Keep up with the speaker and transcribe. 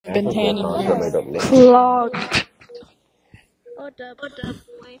Been tanning. Clogged. Hold up.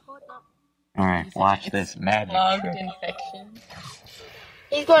 Wait, hold up. Alright, watch this magic Clogged trick. infection.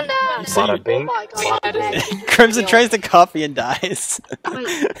 He's going down. Bada bing, Oh my bada god. bing. Crimson tries to copy and dies.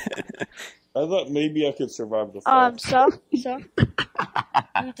 Wait. I thought maybe I could survive the fall. So? You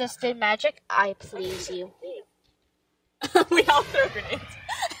just did magic? I please you. We all throw grenades.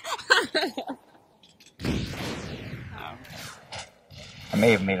 I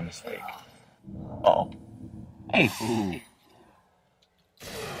may have made a mistake. Uh-oh. Hey, ooh.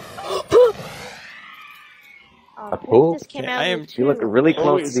 A pool? This came Okay, out I am- with You look really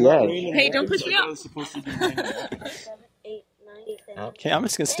close to the edge. Hey, don't push me out. It's supposed to be raining. 7, 8, 9, 10. Okay, I'm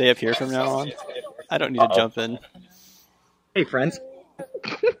just gonna stay up here from now on. I don't need to jump in. Hey, friends.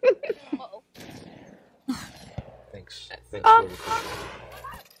 Thanks.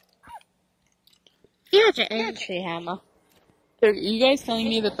 Here's your entry hammer. So are you guys telling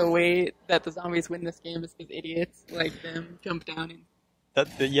me that the way that the zombies win this game is because idiots like them jump down and...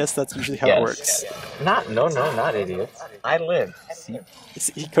 Yes, that's usually how it works. No, not idiots. I live. See?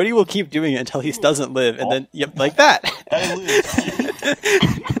 See, Cody will keep doing it until he doesn't live, and then, yep, like that!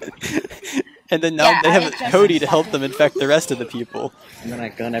 And then now they have Cody to help them infect the rest of the people. And then I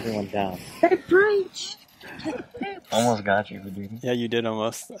gun everyone down. They breach. Almost got you, Houdini. Yeah, you did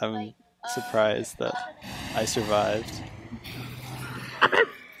almost. I'm surprised that I survived.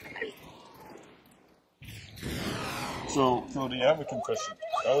 So, Cody, I have a confession.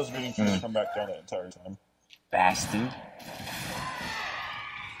 I was waiting for you to come back down that entire time. Bastard.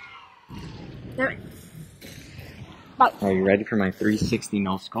 Are you ready for my 360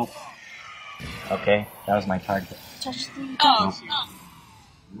 no scope? Okay, that was my target. Oh!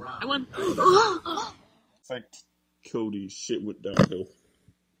 I won. It's like Cody shit went downhill.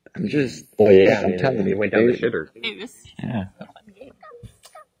 I'm just... Oh yeah, I'm telling you, it went down the shitter. Hey, this... Yeah.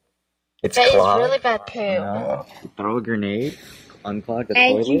 It's That is clogged. really bad poo. No. Throw a grenade, unclog the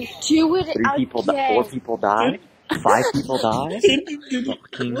And toilet. you do it 3 people, 4 people die. 5 people die.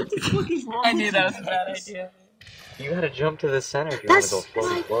 Fucking... I knew that was a bad idea. You gotta jump to the center if you wanna go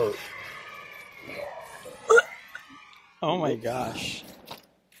float. Oh my gosh.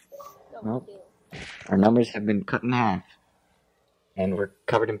 Nope. Our numbers have been cut in half. And we're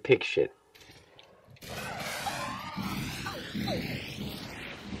covered in pig shit.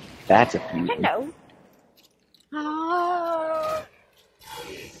 That's a few. Hello.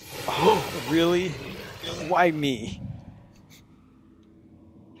 Oh, really? Why me?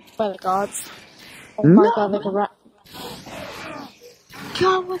 By the gods. Oh my god, like a rat.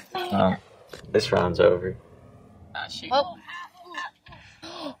 Go with me. Oh, this round's over. Ah, shoot. Oh.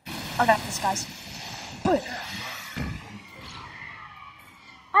 I got this, guys.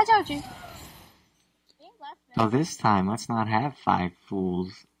 I told you. So this time, let's not have 5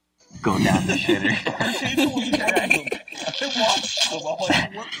 fools go down the shitter.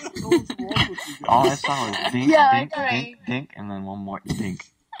 All I saw was dink, dink, dink, dink, and then one more dink.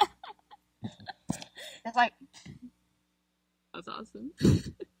 It's like That's awesome.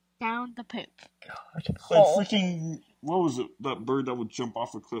 down the poop. Like freaking, what was it? That bird that would jump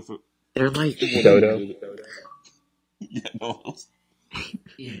off a cliff. They're like Dodo. Yeah, no.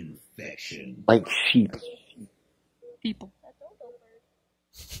 Infection. Like sheep. People.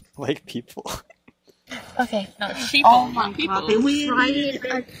 Like people. Okay. No, people. Oh my people. god, we tried it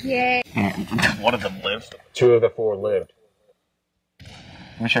again. And one of them lived. 2 of the 4 lived.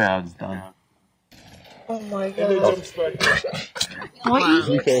 I'm sure I was done. Oh my And it god. jumps back. Why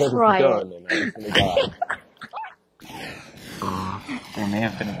you try it? There may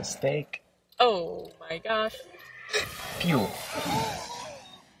have been a mistake. Oh my gosh. Phew.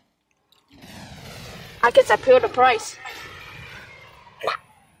 I guess I paid the price.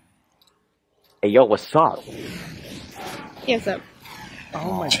 Hey yo, what's up? Yes, up.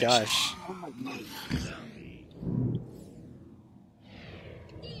 Oh my gosh.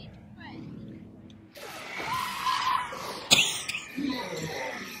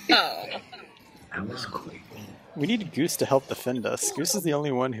 Oh. That was quick. We need Goose to help defend us. Goose is the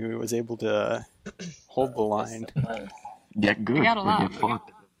only one who was able to hold the line. Get good. We got a lot. Or get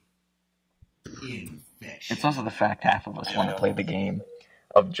fucked. It's also the fact half of us want to play the game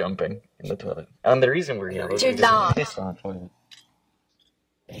of jumping in the toilet. And the reason we're yellow is Do because not. we pissed on the toilet.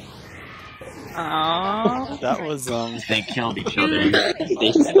 Aww. That was, They killed each other.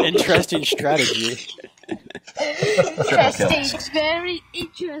 interesting strategy. Interesting. Very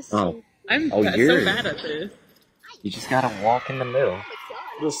interesting. Oh, I'm Oh, so you're- bad at this. you just gotta walk in the middle.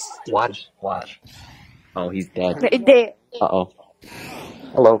 Watch. Oh, he's dead. Dead. Uh-oh.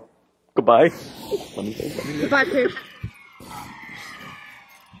 Hello. Goodbye. Let me Goodbye, poop.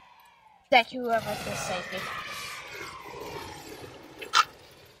 Thank you, whoever just saved me.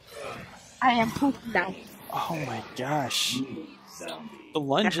 I am pooped now. Oh my gosh. The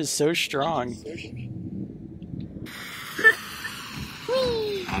lunge is so strong. That's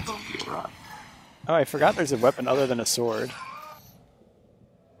pretty rough. Oh, I forgot there's a weapon other than a sword.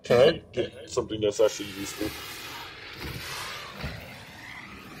 Can I get something that's actually useful?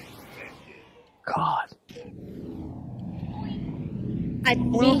 God. I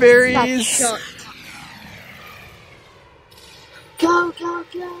Blueberries! Stop shot. Go, go,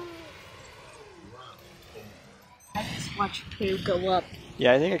 go! I just watch poo go up.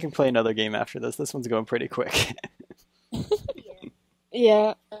 Yeah, I think I can play another game after this. This one's going pretty quick.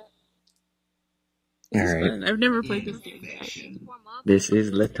 Yeah. Alright. I've never played this game. This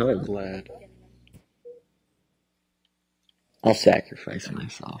is Latoy Blood. I'll sacrifice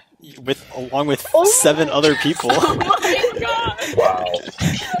myself. Along with 7 other people. Oh my god! Wow.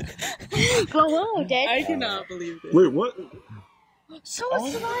 Hello, Dad. I cannot believe this. Wait, what? So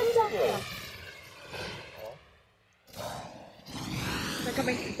it's slime down. They're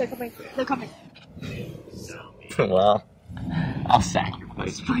coming, they're coming, they're coming. Well, I'll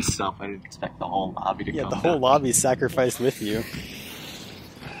sacrifice myself. I didn't expect the whole lobby to Yeah, come the whole down. lobby's sacrificed with you.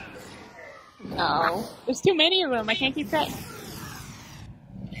 No. There's too many of them. I can't keep track.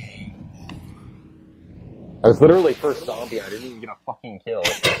 I was literally first zombie. I didn't even get a fucking kill.